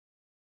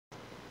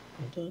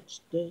touch,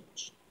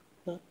 touch,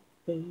 pop,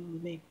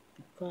 make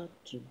the cut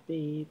to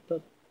be,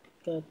 pop,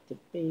 cut to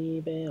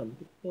be, bam,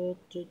 put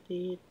to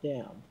the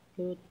down,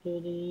 put to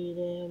the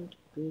down,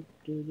 put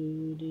to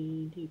the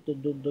to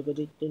do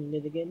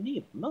the again,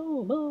 deep,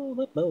 mo, mo,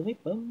 mo,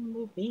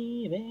 mo,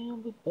 be,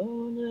 bam,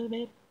 bam,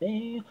 bam,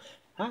 bam,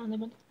 I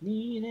never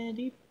need a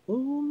deep,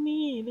 boom,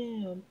 me,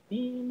 bam,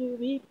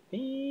 be,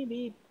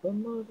 baby,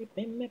 boom,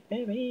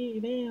 baby,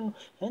 bam,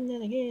 and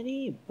then again,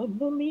 deep,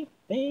 boom, me,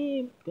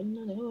 babe,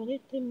 gonna hold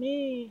it to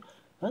me.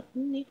 I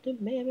need to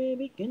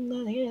baby,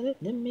 gonna get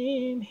it to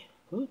me.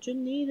 Put you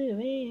need a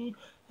way,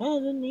 I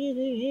don't need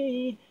a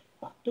way.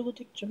 But to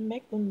take your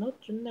back on not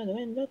another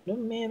and not to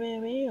me,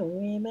 baby,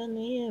 we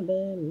believe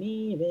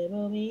me,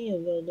 baby,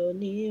 we don't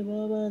need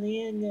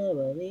nobody and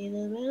nobody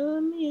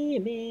to me,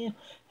 baby.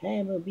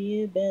 Have a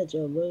be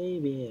better,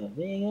 baby.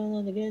 We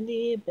gonna get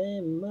deep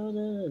and more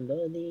than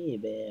the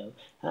deep.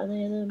 I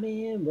need a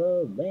be a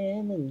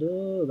man and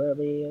do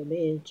baby, a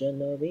bitch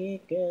and a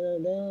big girl,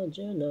 don't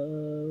you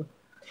know?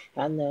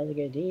 I'm not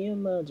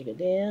getting much,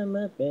 damn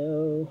a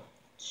bill.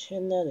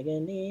 I'm not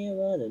getting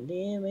what a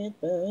deal with,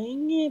 but I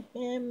get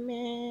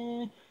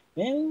me.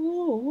 I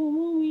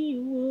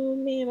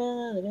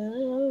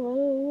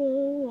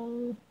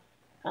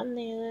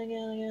need to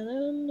get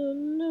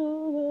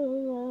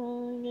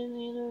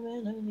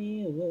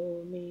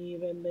me,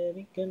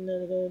 baby, can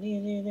I go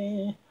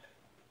there?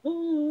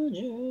 Would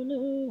you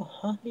know?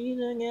 I need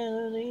to get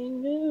a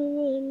thing,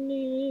 and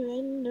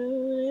even do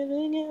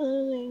everything,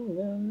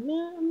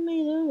 me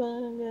the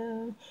one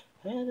girl.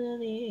 Had a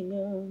thing,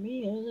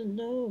 because I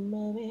know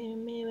my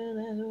baby, but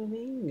I don't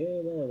think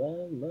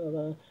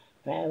about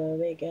have a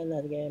weekend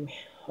at game.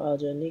 All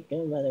you need to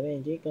let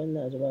me chicken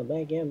as well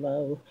back and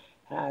bow.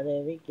 Had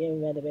a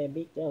weekend with a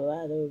baby, the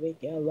other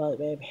weekend, what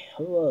baby,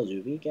 who was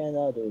you weekend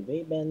out of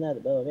baby, not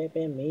about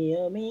baby, me,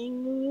 oh,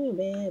 me,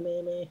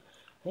 baby.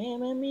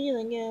 Never me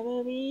like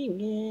ever be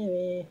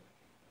gay.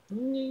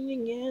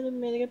 You get a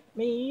make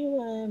me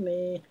want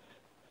me.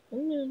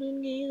 You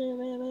don't get a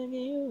ever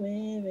give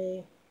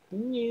away.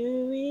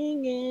 You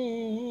be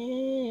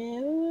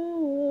gay.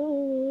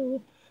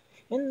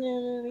 And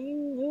never be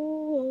go.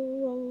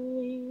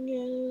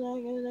 Get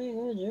like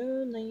a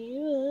journey.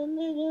 And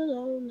never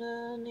alone.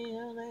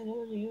 Never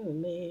like you,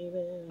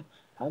 baby.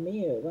 I'm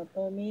here, up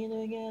for me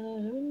together.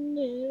 I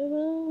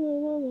never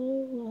like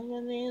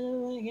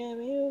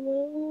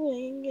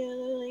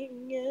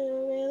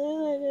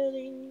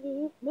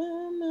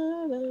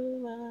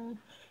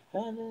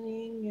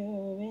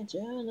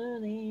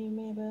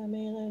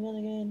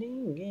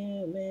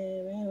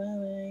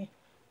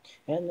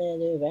and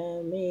then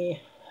about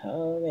me,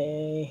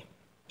 away,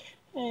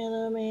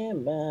 and me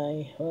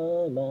by,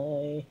 oh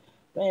my,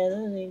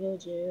 whether they go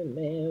to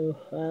mail,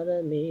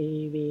 other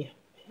maybe,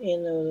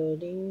 in the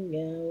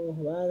dingo,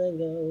 while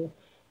go,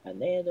 I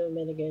never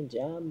met a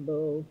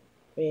jumbo,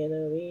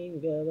 whether we